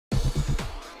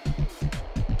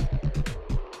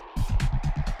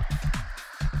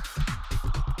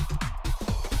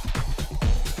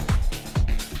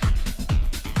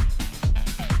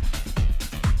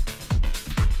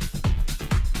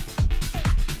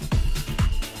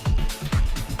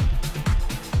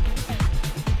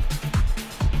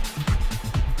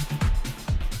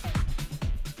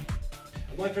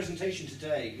My presentation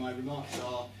today, my remarks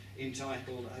are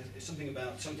entitled something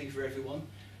about something for everyone.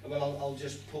 Well, I'll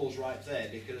just pause right there,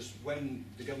 because when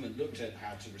the government looked at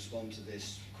how to respond to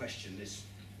this question, this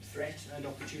threat and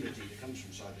opportunity that comes from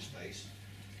cyberspace,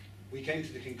 we came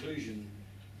to the conclusion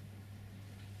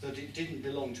that it didn't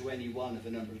belong to any one of a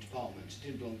number of departments. It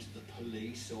didn't belong to the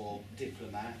police or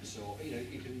diplomats, or, you know,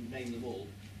 you can name them all,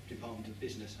 Department of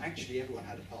Business. Actually, everyone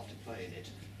had a part to play in it,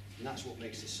 and that's what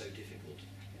makes this so difficult.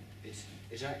 It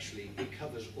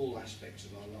covers all aspects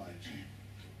of our lives.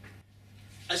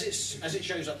 As it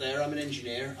shows up there, I'm an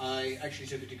engineer. I actually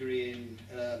took a degree in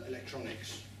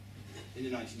electronics in the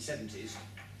 1970s,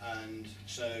 and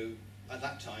so at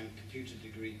that time, computer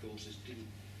degree courses didn't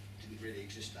really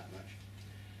exist that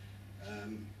much.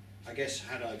 I guess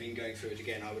had I been going through it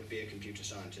again, I would be a computer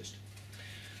scientist.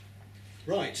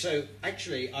 Right, so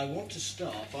actually I want to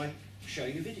start by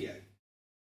showing a video.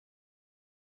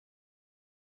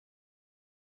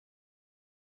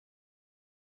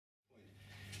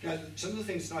 Now, some of the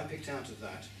things that I picked out of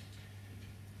that,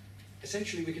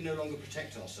 essentially we can no longer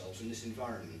protect ourselves in this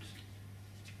environment.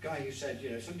 Guy who said, you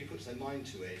know, if somebody puts their mind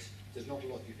to it, there's not a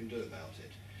lot you can do about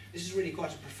it. This is really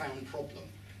quite a profound problem.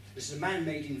 This is a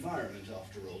man-made environment,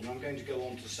 after all, and I'm going to go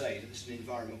on to say that this is an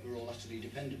environment we're all utterly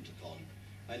dependent upon.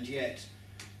 And yet,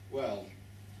 well,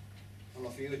 I'll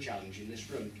offer you a challenge in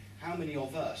this room. How many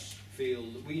of us feel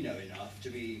that we know enough to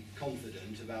be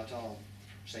confident about our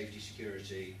safety,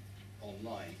 security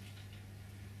online?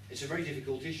 It's a very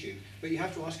difficult issue, but you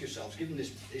have to ask yourselves, given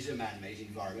this is a man-made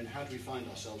environment, how do we find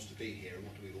ourselves to be here, and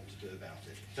what do we want to do about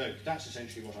it? So that's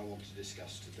essentially what I want to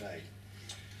discuss today.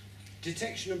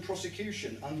 Detection and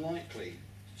prosecution, unlikely,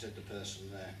 said the person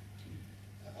there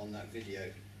on that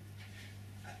video.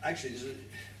 Actually,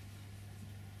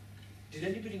 did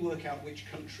anybody work out which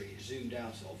country it zoomed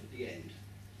out of at the end?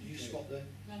 Did you spot the...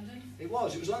 London? It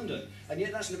was London, and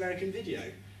yet that's an American video.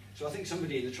 So I think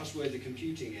somebody in the trustworthy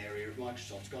computing area of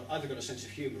Microsoft's either got a sense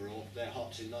of humour or their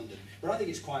heart's in London. But I think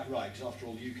it's quite right, because after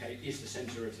all, the UK is the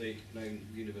centre of the known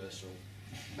universe, or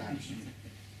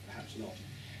perhaps not.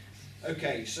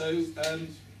 Okay, so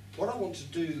what I want to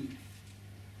do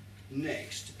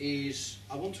next is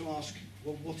I want to ask,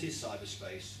 well, what is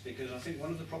cyberspace? Because I think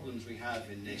one of the problems we have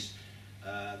in this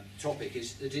topic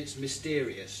is that it's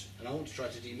mysterious, and I want to try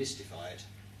to demystify it.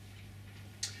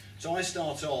 So I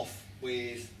start off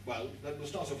with, well, we'll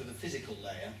start off with the physical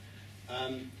layer.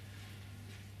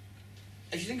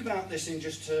 If you think about this in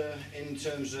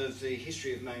terms of the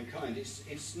history of mankind,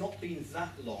 it's not been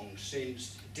that long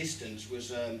since distance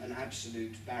was an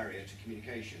absolute barrier to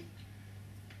communication.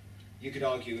 You could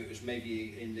argue it was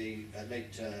maybe in the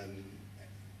late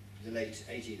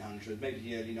 1800s, maybe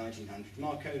the early 1900s.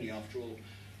 Marconi, after all,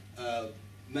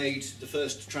 made the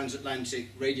first transatlantic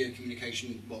radio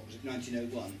communication, what was it,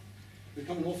 1901. We've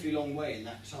come an awfully long way in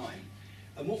that time.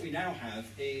 And what we now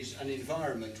have is an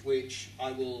environment which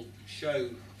I will show,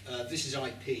 this is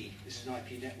IP, this is an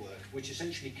IP network, which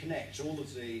essentially connects all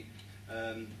of the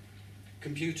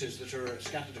computers that are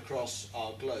scattered across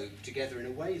our globe together in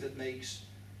a way that makes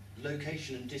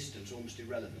location and distance almost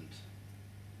irrelevant.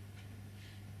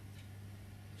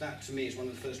 That, to me, is one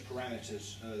of the first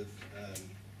parameters of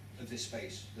this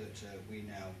space that we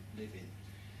now live in.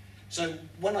 So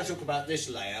when I talk about this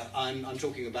layer, I'm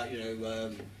talking about, you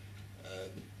know,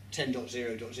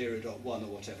 10.0.0.1 or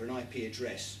whatever, an IP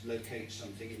address locates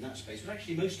something in that space. But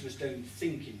actually most of us don't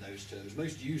think in those terms.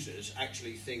 Most users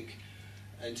actually think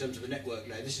in terms of a network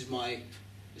layer. This is my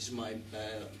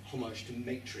homage to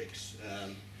Matrix.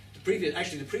 The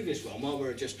previous one, while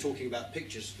we're just talking about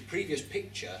pictures, the previous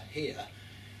picture here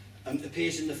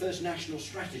appears in the first national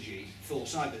strategy for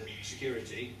cyber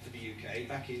security for the UK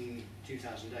back in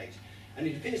 2008. And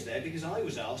it appears there because I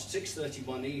was asked 6:30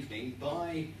 one evening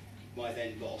by my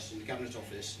then boss in the Cabinet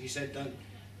Office. He said,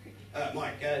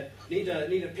 Mike, need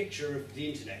a picture of the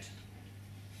internet.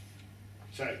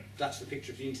 So that's the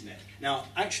picture of the internet. Now,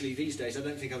 actually, these days, I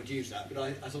don't think I would use that, but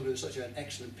I thought it was such an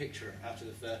excellent picture out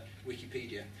of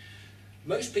Wikipedia.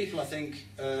 Most people, I think,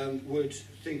 would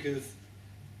think of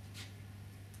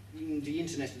the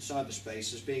internet and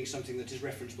cyberspace as being something that is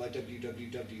referenced by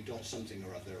www. Something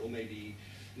or other, or maybe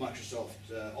Microsoft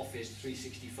Office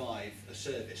 365, a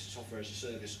service, software as a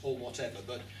service, or whatever,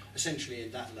 but essentially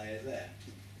in that layer there.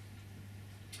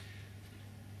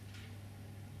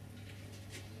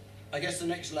 I guess the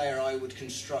next layer I would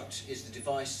construct is the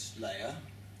device layer,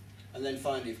 and then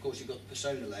finally, of course, you've got the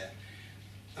persona layer.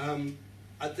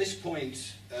 At this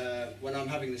point, when I'm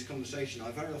having this conversation, I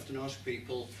very often ask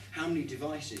people, how many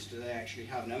devices do they actually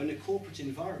have? Now, in a corporate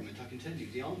environment, I can tell you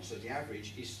the answer, the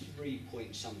average, is 3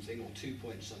 point something or 2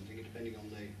 point something, depending on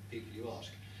the people you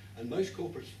ask. And most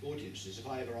corporate audiences, if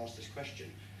I ever ask this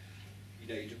question, you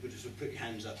know, you just sort of put your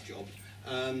hands up job,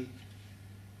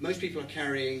 most people are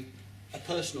carrying a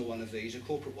personal one of these, a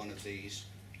corporate one of these,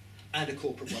 and a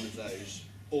corporate one of those,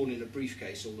 all in a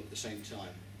briefcase all at the same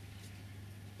time.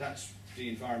 That's the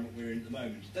environment we're in at the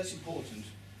moment. That's important.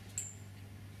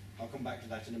 I'll come back to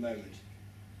that in a moment.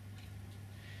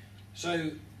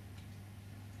 So,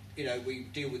 you know, we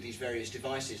deal with these various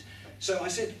devices. So I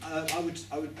said I would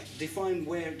define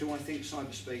where do I think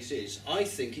cyberspace is. I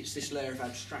think it's this layer of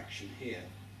abstraction here.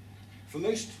 For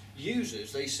most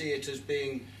users, they see it as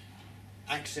being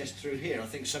accessed through here. I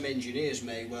think some engineers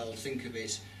may well think of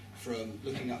it from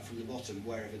looking up from the bottom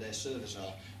wherever their servers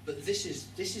are. But this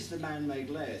is the man-made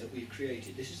layer that we've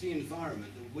created. This is the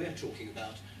environment that we're talking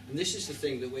about, and this is the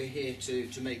thing that we're here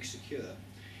to make secure.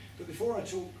 But before I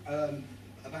talk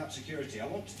about security, I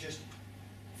want to just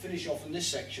finish off in this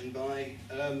section by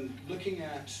looking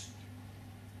at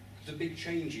the big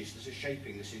changes that are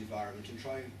shaping this environment and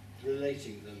trying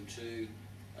relating them to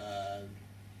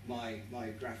my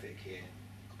graphic here.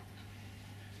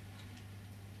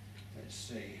 Let's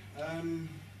see.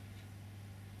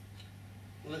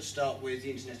 Well, let's start with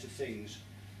the Internet of Things.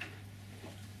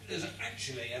 There's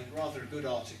actually a rather good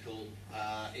article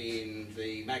in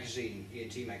the magazine,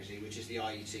 ENT magazine, which is the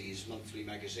IET's monthly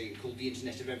magazine, called The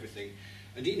Internet of Everything.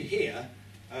 And in here,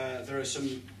 there are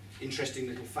some interesting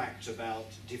little facts about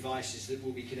devices that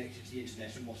will be connected to the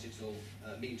Internet and what it will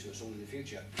mean to us all in the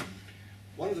future.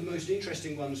 One of the most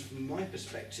interesting ones from my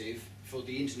perspective for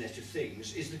the Internet of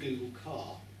Things is the Google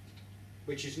car,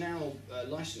 which is now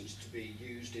licensed to be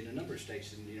used in a number of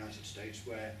states in the United States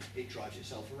where it drives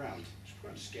itself around. It's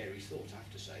quite a scary thought, I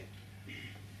have to say.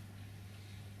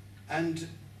 And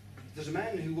there's a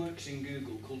man who works in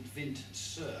Google called Vint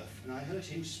Cerf, and I heard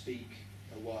him speak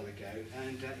a while ago,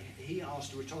 and he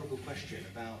asked a rhetorical question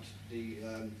about the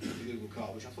Google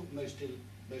car, which I thought most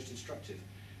instructive.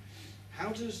 How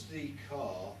does the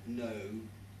car know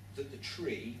that the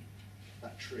tree,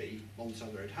 that tree on the side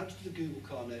of the road, how does the Google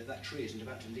car know that tree isn't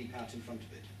about to leap out in front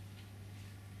of it?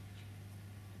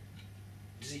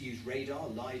 Does it use radar,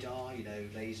 LiDAR, you know,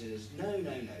 lasers? No.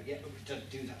 Yeah, it doesn't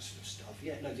do that sort of stuff.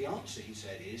 Yeah, no, the answer, he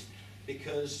said, is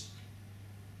because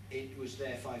it was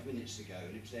there 5 minutes ago,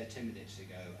 and it was there 10 minutes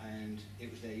ago, and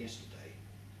it was there yesterday.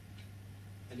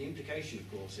 And the implication, of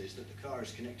course, is that the car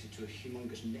is connected to a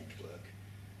humongous network,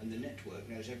 and the network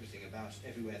knows everything about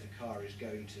everywhere the car is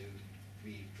going to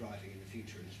be driving in the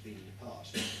future and has been in the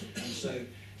past. And so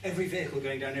every vehicle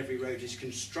going down every road is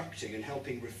constructing and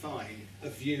helping refine a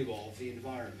view of the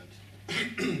environment.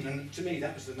 And to me,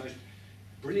 that was the most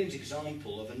brilliant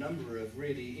example of a number of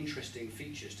really interesting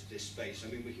features to this space.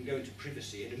 I mean, we can go into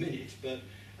privacy in a minute, but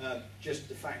just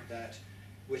the fact that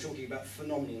we're talking about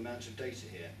phenomenal amounts of data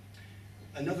here.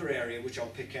 Another area which I'll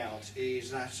pick out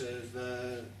is that of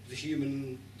the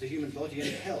human body and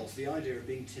health, the idea of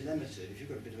being telemetered. If you've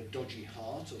got a bit of a dodgy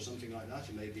heart or something like that,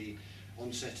 or maybe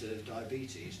onset of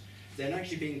diabetes, then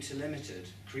actually being telemetered,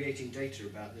 creating data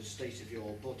about the state of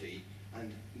your body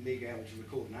and being able to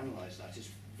record and analyse that is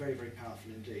very, very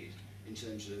powerful indeed in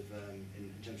terms of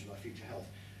our future health.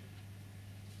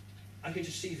 I can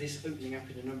just see this opening up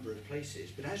in a number of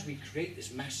places, but as we create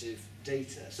this massive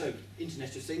data, so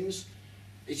Internet of Things,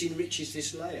 it enriches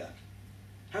this layer.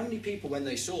 How many people, when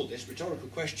they saw this rhetorical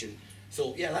question,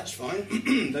 thought, yeah, that's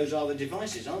fine, those are the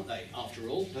devices, aren't they? After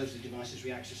all, those are the devices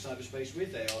we access cyberspace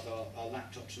with. They are our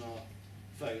laptops and our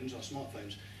phones, our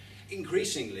smartphones.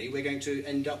 Increasingly, we're going to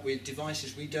end up with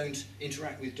devices we don't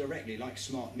interact with directly, like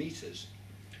smart meters.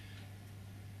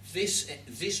 This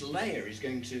layer is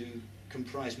going to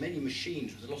comprise many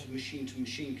machines with a lot of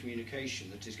machine-to-machine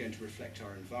communication that is going to reflect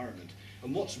our environment.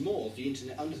 And what's more, the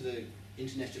internet, under the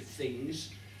Internet of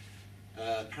Things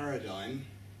paradigm,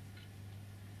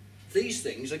 these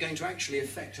things are going to actually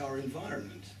affect our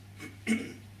environment.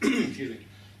 Excuse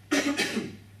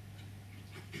me.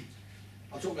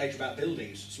 I'll talk later about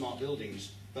buildings, smart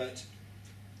buildings, but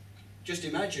just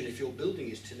imagine if your building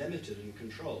is telemetered and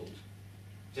controlled,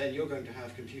 then you're going to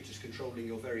have computers controlling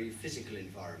your very physical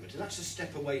environment. And that's a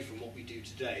step away from what we do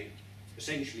today,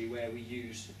 essentially where we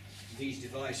use these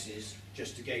devices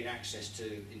just to gain access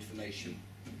to information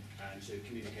and to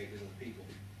communicate with other people.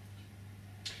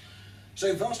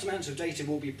 So vast amounts of data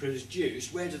will be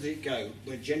produced. Where does it go?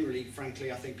 Well, generally,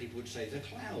 frankly, I think people would say the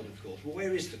cloud, of course. Well,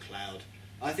 where is the cloud?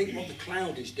 I think what the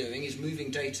cloud is doing is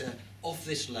moving data off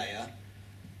this layer.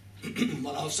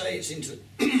 Well, I'll say it's into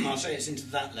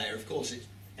that layer. Of course, it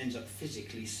ends up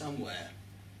physically somewhere.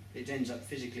 It ends up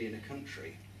physically in a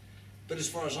country. But as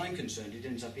far as I'm concerned, it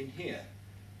ends up in here.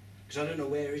 because I don't know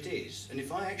where it is. And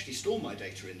if I actually store my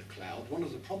data in the cloud, one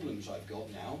of the problems I've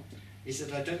got now is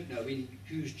that I don't know in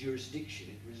whose jurisdiction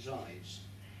it resides.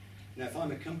 Now, if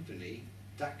I'm a company,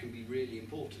 that can be really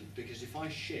important, because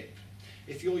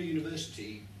if your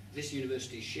university, this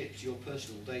university ships your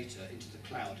personal data into the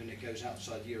cloud and it goes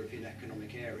outside the European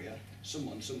Economic Area,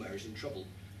 someone somewhere is in trouble.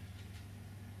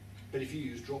 But if you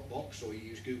use Dropbox or you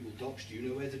use Google Docs, do you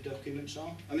know where the documents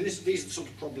are? I mean, these are the sort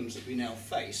of problems that we now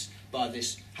face by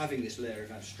having this layer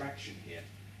of abstraction here.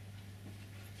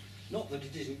 Not that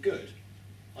it isn't good.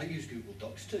 I use Google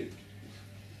Docs too.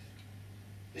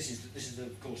 This is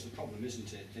of course the problem,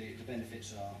 isn't it? The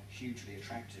benefits are hugely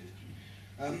attractive.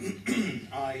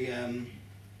 I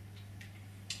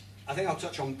think I'll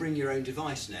touch on bring your own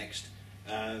device next.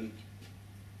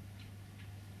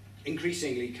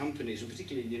 Increasingly, companies, and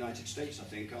particularly in the United States, I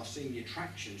think, are seeing the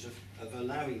attractions of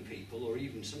allowing people, or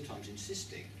even sometimes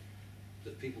insisting,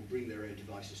 that people bring their own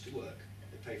devices to work.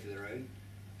 They pay for their own.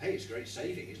 Hey, it's great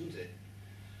saving, isn't it?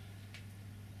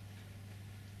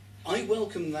 I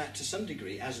welcome that to some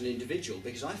degree as an individual,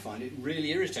 because I find it really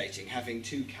irritating having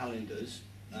 2 calendars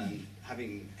and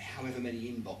having however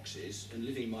many inboxes and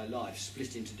living my life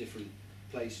split into different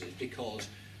places because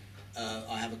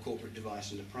I have a corporate device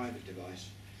and a private device.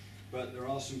 But there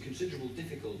are some considerable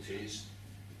difficulties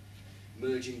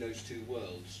merging those 2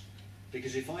 worlds,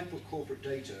 because if I put corporate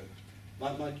data,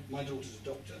 my daughter's a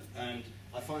doctor, and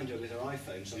I find her with her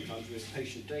iPhone sometimes with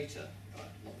patient data.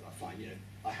 Not that I find, you know,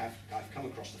 I've come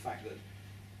across the fact that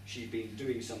she's been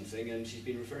doing something and she's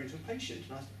been referring to a patient,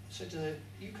 and I said to her,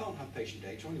 you can't have patient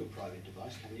data on your private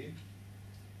device, can you?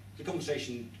 The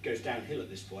conversation goes downhill at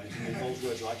this point and involves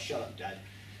words like, shut up, Dad.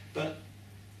 But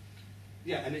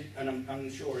yeah, and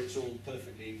I'm sure it's all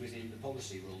perfectly within the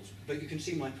policy rules, but you can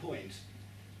see my point,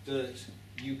 that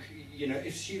you know,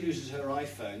 if she loses her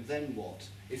iPhone, then what?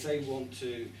 If they want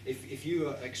to, if you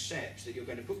accept that you're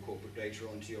going to put corporate data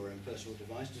onto your own personal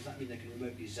device, does that mean they can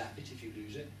remotely zap it if you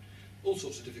lose it? All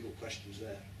sorts of difficult questions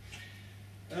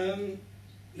there.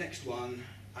 Next one,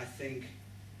 I think,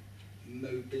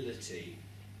 mobility.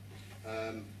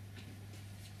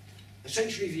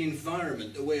 Essentially, the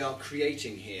environment that we are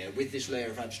creating here with this layer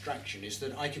of abstraction is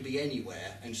that I can be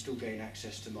anywhere and still gain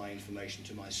access to my information,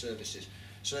 to my services.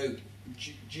 So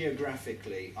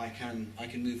geographically, I can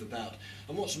move about.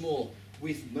 And what's more,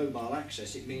 with mobile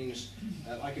access, it means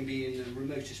I can be in the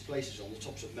remotest places, on the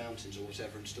tops of mountains or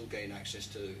whatever, and still gain access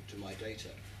to my data.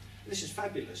 This is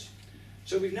fabulous.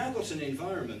 So we've now got an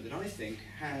environment that I think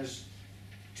has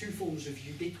 2 forms of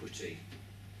ubiquity.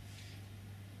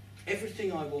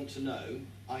 Everything I want to know,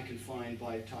 I can find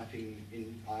by typing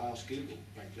in. I ask Google,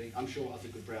 frankly. I'm sure other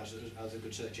good browsers, other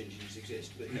good search engines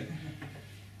exist, but you know,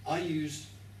 I use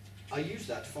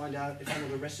that to find out if I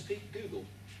want a recipe. Google,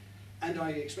 and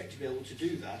I expect to be able to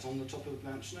do that on the top of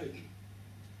Mount Snowdon.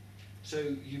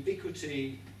 So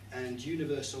ubiquity and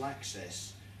universal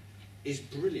access is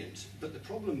brilliant, but the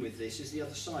problem with this is the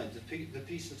other side. The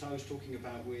piece that I was talking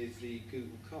about with the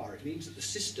Google car. It means that the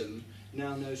system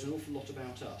now knows an awful lot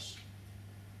about us,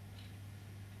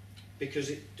 because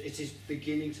it is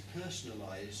beginning to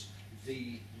personalise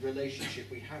the relationship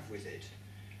we have with it.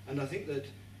 And I think that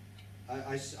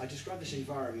I describe this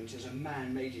environment as a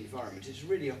man-made environment. It's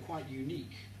really a quite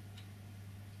unique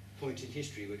point in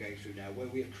history we're going through now, where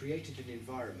we have created an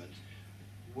environment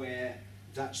where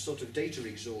that sort of data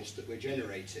exhaust that we're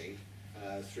generating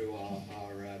through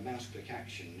our mouse click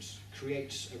actions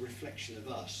creates a reflection of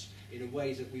us in a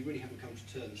way that we really haven't come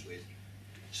to terms with.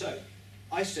 So,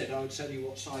 I said I would tell you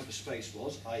what cyberspace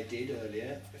was. I did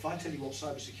earlier. If I tell you what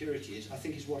cybersecurity is, I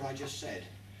think is what I just said.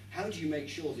 How do you make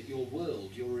sure that your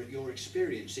world, your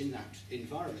experience in that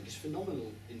environment, this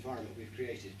phenomenal environment we've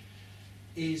created,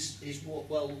 is what?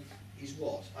 Well, is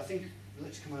what? I think,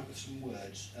 let's come out with some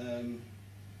words.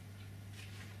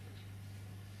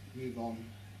 Move on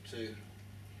to...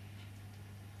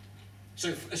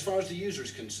 So, as far as the user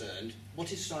is concerned,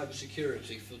 what is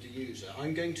cybersecurity for the user?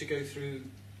 I'm going to go through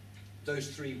those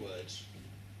 3 words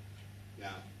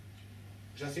now,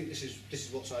 because I think this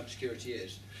is what cybersecurity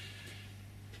is.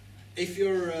 If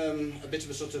you're a bit of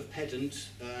a sort of pedant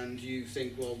and you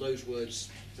think, well, those words,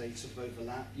 they sort of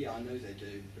overlap, yeah, I know they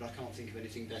do, but I can't think of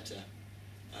anything better.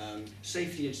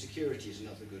 Safety and security is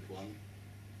another good one.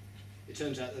 It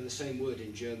turns out they're the same word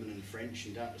in German and French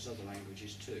and doubtless other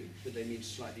languages too, but they mean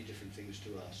slightly different things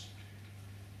to us.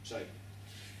 So,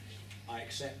 I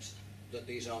accept that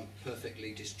these are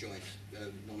perfectly disjoint,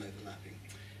 non-overlapping.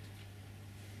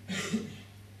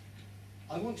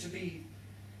 I want to be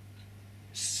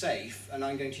safe, and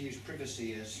I'm going to use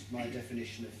privacy as my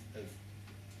definition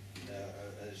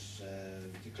as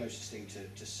the closest thing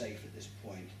to safe at this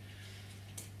point.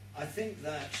 I think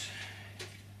that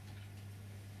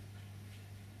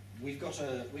we've got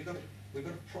a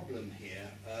problem here.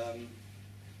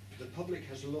 The public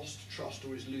has lost trust,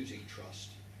 or is losing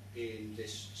trust, in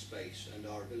this space and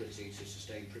our ability to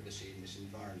sustain privacy in this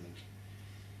environment.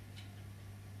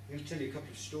 I'm going to tell you a couple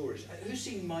of stories. Who's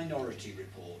seen Minority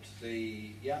Report?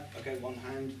 Yeah, okay, one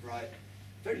hand, right.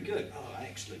 Very good. Oh,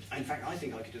 excellent. In fact, I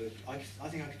think I could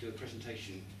do a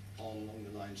presentation along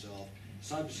the lines of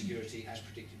cybersecurity as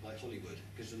predicted by Hollywood,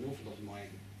 because an awful lot of my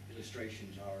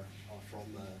illustrations are from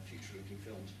future-looking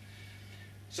films.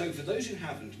 So for those who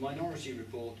haven't, Minority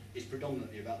Report is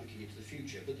predominantly about looking into the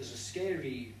future, but there's a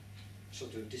scary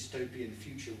sort of dystopian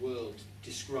future world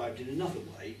described in another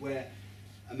way, where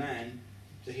a man,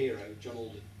 the hero,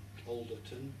 John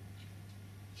Alderton,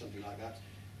 something like that,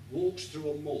 walks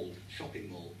through a mall,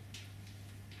 shopping mall,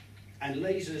 and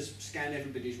lasers scan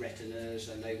everybody's retinas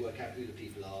and they work out who the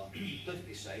people are.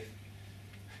 Perfectly safe,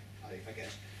 I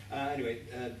guess. Anyway,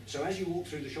 so as you walk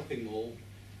through the shopping mall,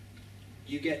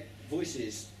 you get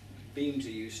voices beamed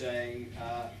to you saying,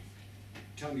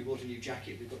 tell me what a new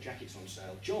jacket, we've got jackets on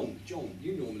sale. John,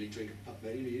 you normally drink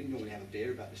you normally have a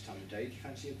beer about this time of day, do you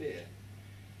fancy a beer?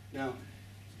 Now,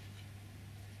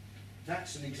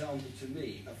 that's an example to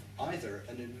me of either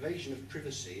an invasion of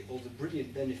privacy or the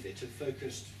brilliant benefit of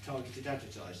focused, targeted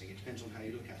advertising. It depends on how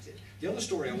you look at it. The other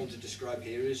story I want to describe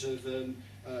here is of an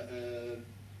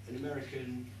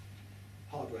American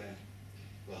hardware,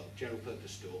 well, general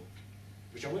purpose store,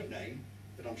 which I won't name,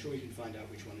 but I'm sure you can find out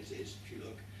which one it is if you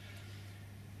look.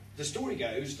 The story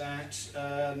goes that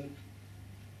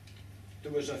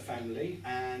there was a family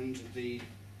and the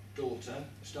daughter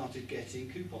started getting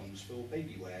coupons for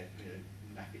baby wear, you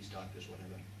know, nappies, diapers,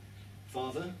 whatever.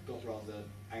 Father got rather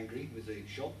angry with the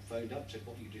shop, phoned up, said,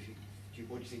 what do you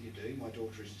think you're doing? My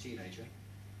daughter is a teenager.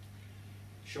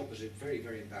 Shop was very,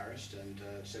 very embarrassed and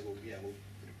said, well, yeah,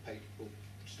 we'll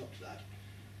stop to that.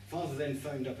 Father then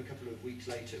phoned up a couple of weeks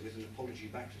later with an apology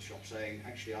back to the shop saying,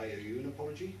 actually, I owe you an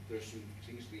apology. There are some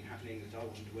things that have been happening that I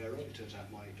wasn't aware of. It turns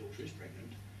out my daughter is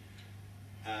pregnant,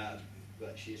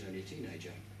 but she's only a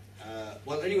teenager.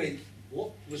 Well, anyway,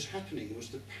 what was happening was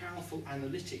the powerful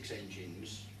analytics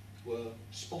engines were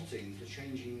spotting the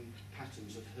changing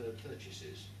patterns of her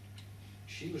purchases.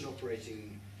 She was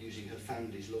operating using her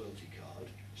family's loyalty card,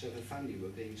 so her family were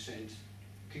being sent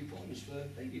coupons for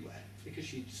baby wear because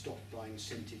she'd stopped buying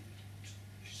scented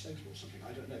soap or something,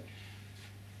 I don't know.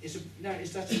 Now,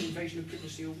 is that an invasion of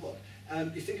privacy or what?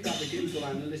 You think about the Google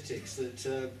analytics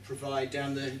that provide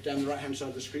down the right-hand side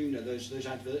of the screen there, those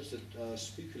adverts that are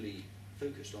spookily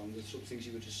focused on the sort of things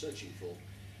you were just searching for.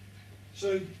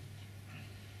 So,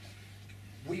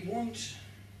 we want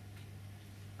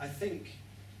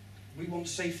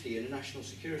safety in a national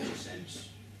security sense,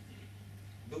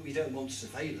 but we don't want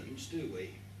surveillance, do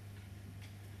we?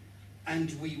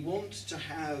 And we want to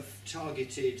have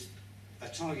a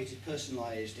targeted,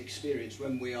 personalised experience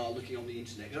when we are looking on the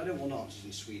internet. Because I don't want answers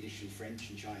in Swedish and French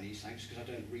and Chinese, thanks, because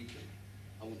I don't read them.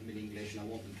 I want them in English and I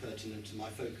want them pertinent to my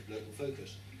local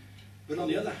focus. But on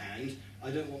the other hand, I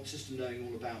don't want the system knowing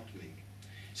all about me.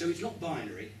 So it's not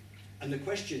binary, and the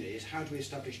question is, how do we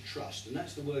establish trust? And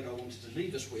that's the word I wanted to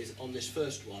leave us with on this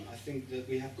first one. I think that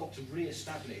we have got to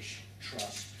re-establish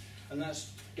trust, and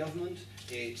that's government,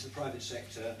 it's the private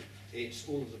sector, it's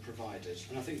all of the providers.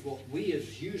 And I think what we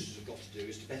as users have got to do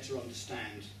is to better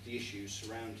understand the issues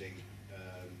surrounding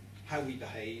how we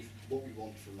behave, what we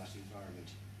want from that environment.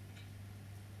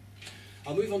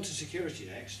 I'll move on to security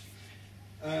next.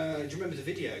 Do you remember the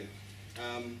video?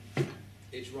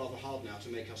 It's rather hard now to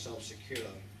make ourselves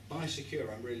secure. By secure,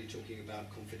 I'm really talking about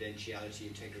confidentiality,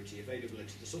 integrity,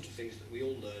 availability, the sort of things that we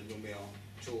all learn when we are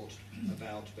taught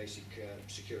about basic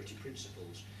security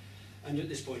principles. And at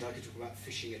this point I could talk about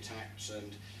phishing attacks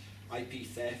and IP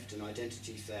theft and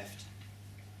identity theft,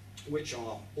 which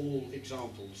are all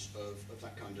examples of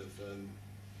that kind of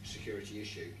security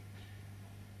issue.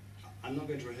 I'm not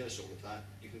going to rehearse all of that.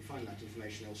 You can find that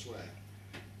information elsewhere.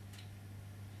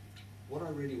 What I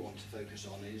really want to focus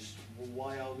on is, well,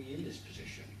 why are we in this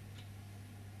position?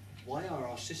 Why are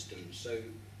our systems so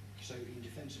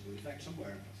indefensible? In fact,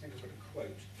 somewhere, I think I've got a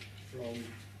quote from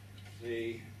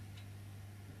the...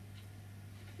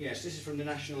 Yes, this is from the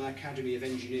National Academy of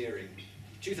Engineering,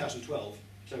 2012,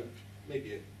 so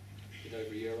maybe a bit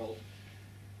over a year old.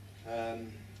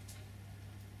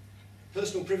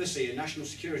 Personal privacy and national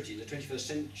security in the 21st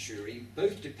century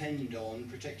both depend on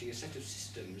protecting a set of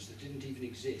systems that didn't even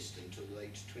exist until the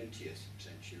late 20th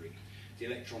century. The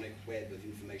electronic web of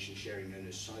information sharing known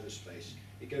as cyberspace.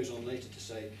 It goes on later to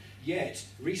say, yet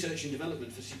research and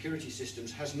development for security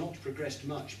systems has not progressed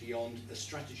much beyond a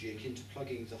strategy akin to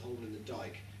plugging the hole in the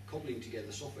dike, cobbling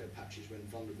together software patches when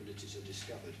vulnerabilities are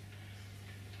discovered.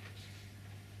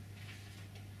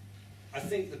 I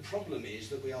think the problem is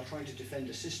that we are trying to defend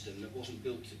a system that wasn't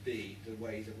built to be the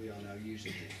way that we are now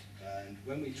using it. And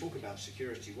when we talk about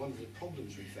security, one of the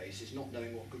problems we face is not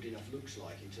knowing what good enough looks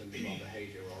like in terms of our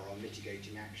behaviour or our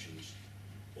mitigating actions,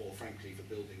 or frankly for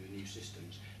building the new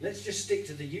systems. Let's just stick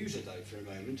to the user though for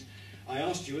a moment. I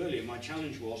asked you earlier, my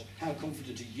challenge was, how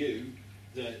confident are you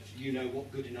that you know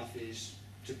what good enough is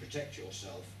to protect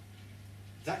yourself?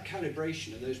 That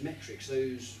calibration and those metrics,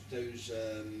 those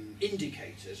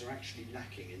indicators are actually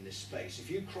lacking in this space.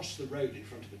 If you cross the road in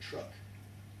front of a truck,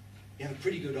 you have a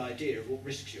pretty good idea of what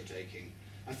risks you're taking.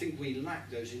 I think we lack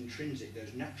those intrinsic,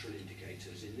 those natural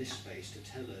indicators in this space to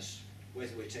tell us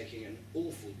whether we're taking an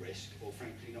awful risk or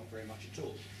frankly not very much at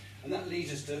all. And that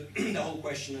leads us to the whole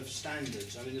question of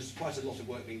standards. I mean, there's quite a lot of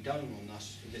work being done on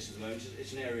this at the moment.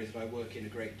 It's an area that I work in a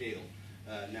great deal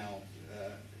now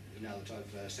that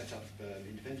I've set up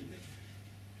independently.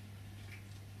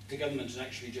 The government has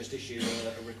actually just issued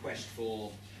a request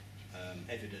for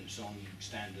evidence on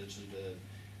standards, and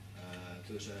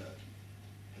there was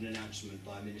an announcement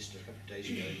by a minister a couple of days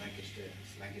ago in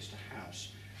Lancaster House.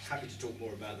 Happy to talk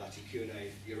more about that in Q&A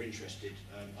if you're interested.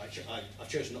 I've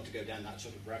chosen not to go down that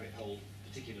sort of rabbit hole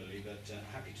particularly, but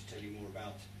happy to tell you more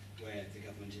about where the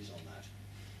government is on that.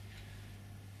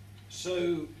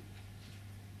 So,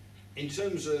 in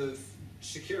terms of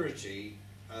security,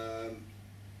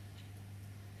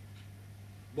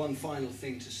 one final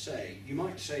thing to say. You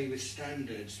might say with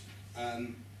standards,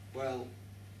 well,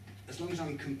 as long as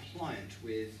I'm compliant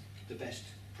with the best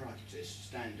practice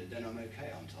standard, then I'm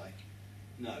okay, aren't I?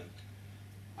 No.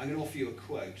 I'm going to offer you a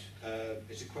quote.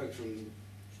 It's a quote from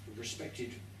a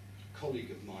respected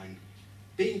colleague of mine.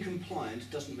 Being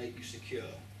compliant doesn't make you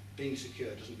secure. Being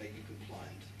secure doesn't make you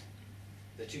compliant.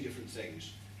 They're two different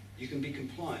things. You can be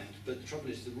compliant, but the trouble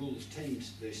is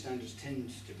the standards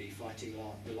tend to be fighting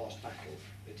the last battle.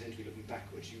 They tend to be looking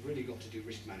backwards. You've really got to do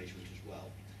risk management as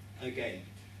well. And again,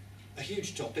 a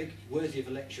huge topic, worthy of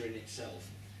a lecture in itself.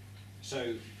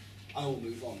 So I will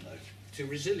move on though to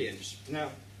resilience.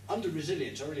 Now, under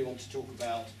resilience, I really want to talk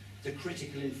about the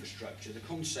critical infrastructure, the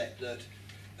concept that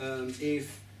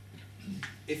if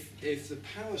the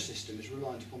power system is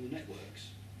reliant upon the networks,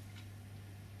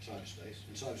 and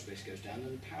cyberspace goes down,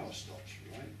 then the power stops,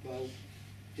 right? Well,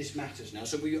 this matters now.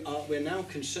 So we're now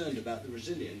concerned about the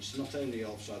resilience, not only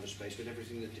of cyberspace, but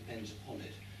everything that depends upon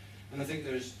it. And I think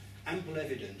there's ample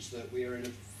evidence that we are in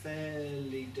a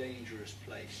fairly dangerous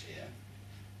place here.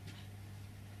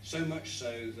 So much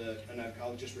so that, and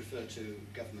I'll just refer to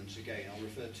governments again, I'll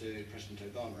refer to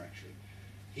President Obama actually.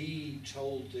 He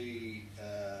told the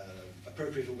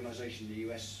appropriate organisation in the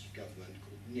US government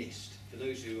called NIST. For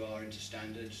those who are into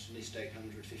standards, NIST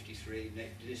 853,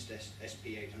 NIST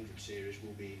SP 800 series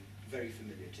will be very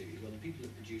familiar to you. Well, the people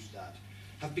that produced that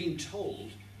have been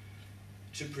told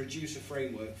to produce a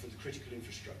framework for the critical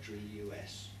infrastructure in the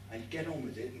US and get on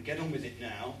with it, and get on with it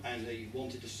now. And they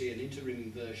wanted to see an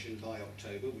interim version by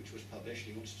October, which was published.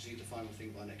 He wants to see the final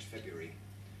thing by next February,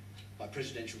 by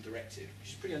presidential directive, which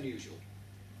is pretty unusual.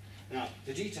 Now,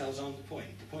 the details aren't the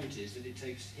point. The point is that it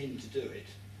takes him to do it,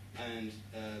 and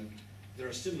there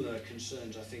are similar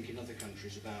concerns, I think, in other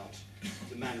countries about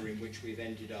the manner in which we've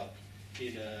ended up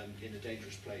in a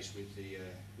dangerous place with the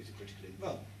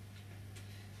critical,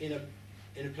 in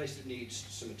a place that needs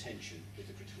some attention with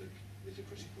the critical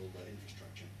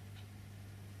infrastructure.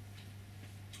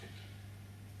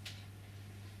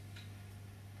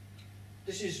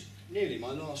 This is nearly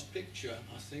my last picture,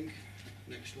 I think.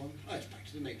 Next one. Oh, it's back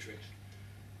to the matrix.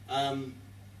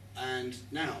 And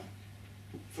now,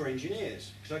 for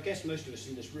engineers, because I guess most of us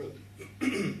in this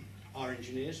room are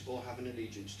engineers or have an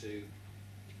allegiance to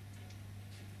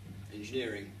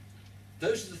engineering.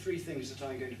 Those are the three things that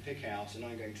I'm going to pick out and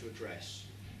I'm going to address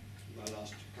in my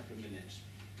last couple of minutes.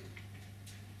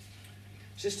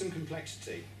 System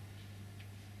complexity.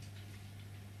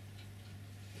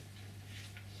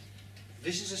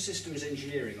 This is a systems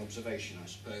engineering observation, I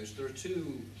suppose. There are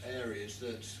two areas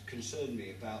that concern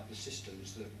me about the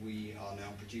systems that we are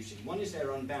now producing. One is their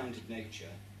unbounded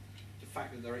nature, the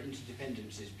fact that there are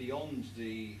interdependencies beyond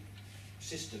the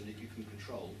system that you can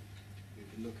control, you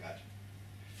can look at.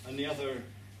 And the other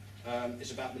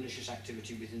is about malicious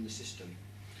activity within the system.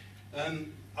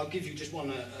 I'll give you just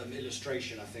one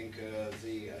illustration, I think, of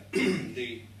the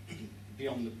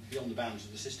beyond the bounds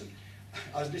of the system.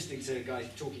 I was listening to a guy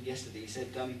talking yesterday. He said,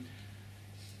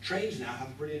 trains now have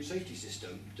a brilliant safety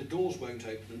system. The doors won't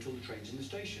open until the train's in the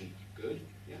station. Good,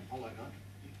 yeah, I like that.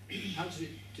 How does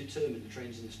it determine the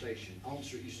train's in the station?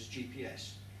 Answer, it uses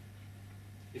GPS.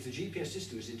 If the GPS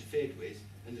system is interfered with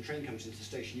and the train comes into the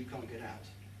station, you can't get out.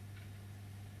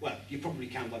 Well, you probably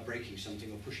can by breaking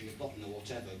something or pushing a button or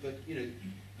whatever, but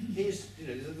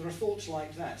there are thoughts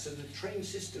like that. So the train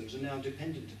systems are now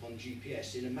dependent upon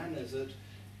GPS in a manner that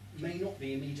may not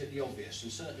be immediately obvious,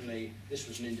 and certainly this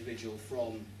was an individual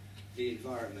from the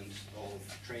environment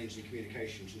of trains and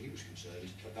communications, and he was concerned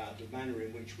about the manner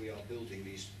in which we are building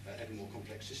these ever more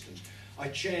complex systems. I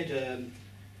chaired it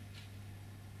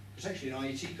was actually an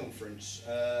IET conference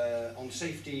on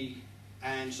safety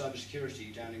and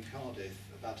cybersecurity down in Cardiff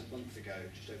about a month ago,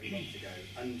 just over a month ago,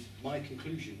 and my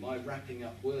conclusion, my wrapping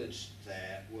up words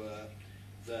there were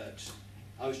that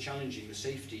I was challenging the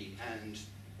safety and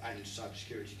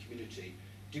cybersecurity community.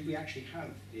 Did we actually have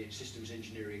the systems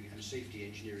engineering and safety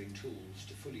engineering tools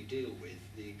to fully deal with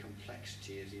the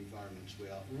complexity of the environments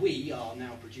we are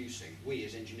now producing, we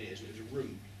as engineers, and there's a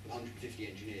room of 150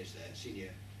 engineers there, senior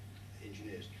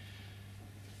engineers.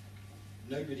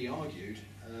 Nobody argued.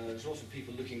 There's lots of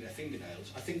people looking at their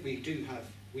fingernails. I think we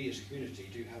as a community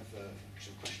do have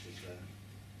some questions there.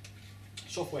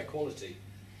 Software quality.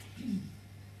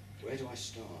 Where do I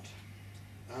start?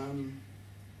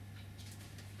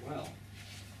 Well,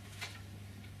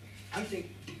 I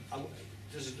think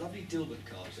there's a lovely Dilbert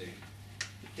cartoon.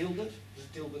 Dilbert? Does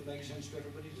Dilbert make sense to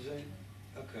everybody? Does it?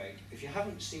 Okay. If you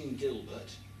haven't seen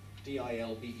Dilbert,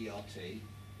 D-I-L-B-E-R-T,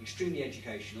 extremely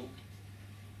educational.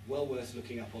 Well worth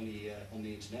looking up on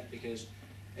the internet, because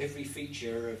every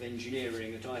feature of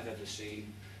engineering that I've ever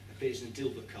seen appears in a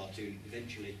Dilbert cartoon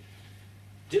eventually.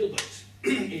 Dilbert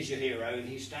is your hero, and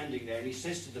he's standing there and he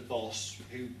says to the boss,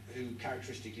 who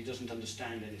characteristically doesn't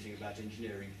understand anything about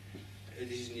engineering,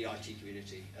 this is in the IT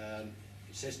community,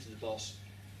 he says to the boss,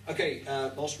 okay,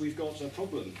 boss, we've got a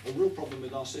problem, a real problem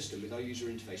with our system, with our user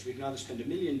interface. We can either spend $1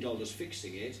 million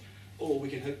fixing it, or we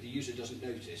can hope the user doesn't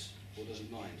notice or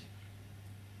doesn't mind.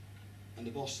 And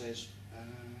the boss says,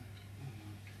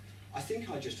 I think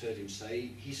I just heard him say,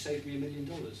 he saved me $1 million.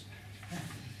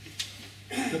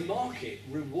 The market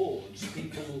rewards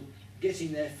people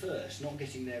getting there first, not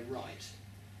getting there right.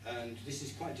 And this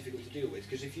is quite difficult to deal with,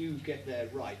 because if you get there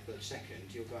right but second,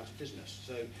 you'll go out of business.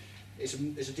 So it's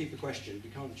a deeper question. We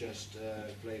can't just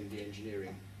blame the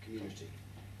engineering community.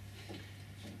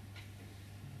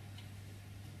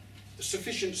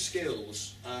 Sufficient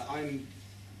skills. I'm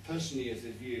personally of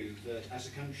the view that as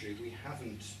a country we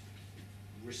haven't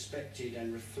respected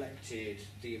and reflected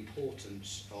the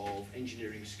importance of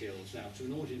engineering skills. Now, to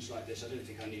an audience like this, I don't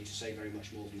think I need to say very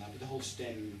much more than that, but the whole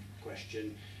STEM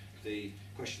question, the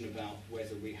question about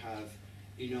whether we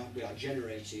are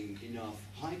generating enough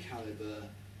high caliber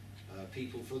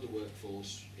people for the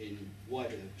workforce in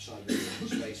wider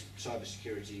cyberspace,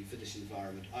 cybersecurity for this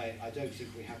environment. I don't think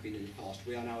we have been in the past.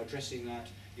 We are now addressing that.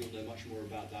 You'll know much more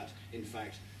about that. In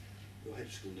fact, your head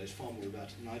of school knows far more about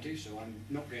it than I do, so I'm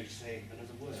not going to say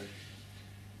another word.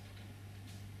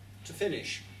 To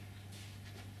finish,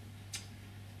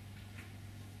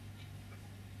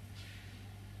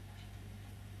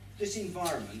 this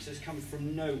environment has come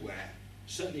from nowhere,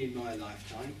 certainly in my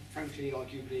lifetime, frankly,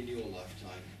 arguably in your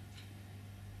lifetime.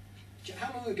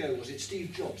 How long ago was it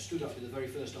Steve Jobs stood up with the very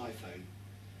first iPhone?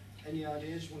 Any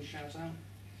ideas? Want to shout out?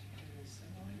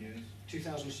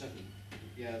 2007.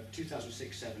 Yeah,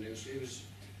 2006-07. It was.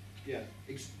 Yeah.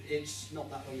 It's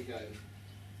not that long ago.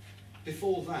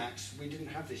 Before that, we didn't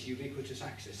have this ubiquitous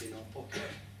access in our pocket.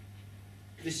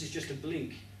 This is just a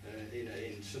blink,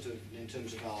 in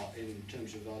terms of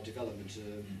our development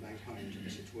of mankind,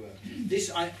 as it were.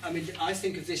 I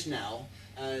think of this now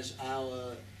as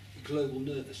our global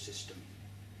nervous system.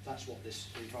 That's what this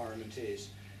environment is.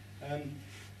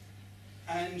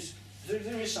 And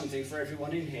there is something for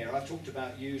everyone in here. I've talked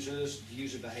about users,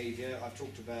 user behaviour, I've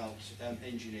talked about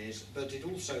engineers, but it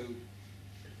also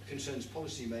concerns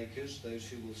policymakers, those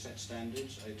who will set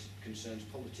standards, it concerns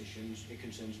politicians, it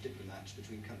concerns diplomats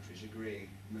between countries agreeing.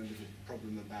 Remember the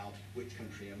problem about which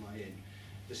country am I in?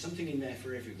 There's something in there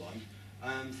for everyone,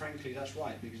 and frankly that's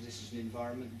right, because this is an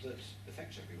environment that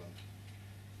affects everyone.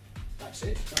 That's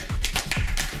it.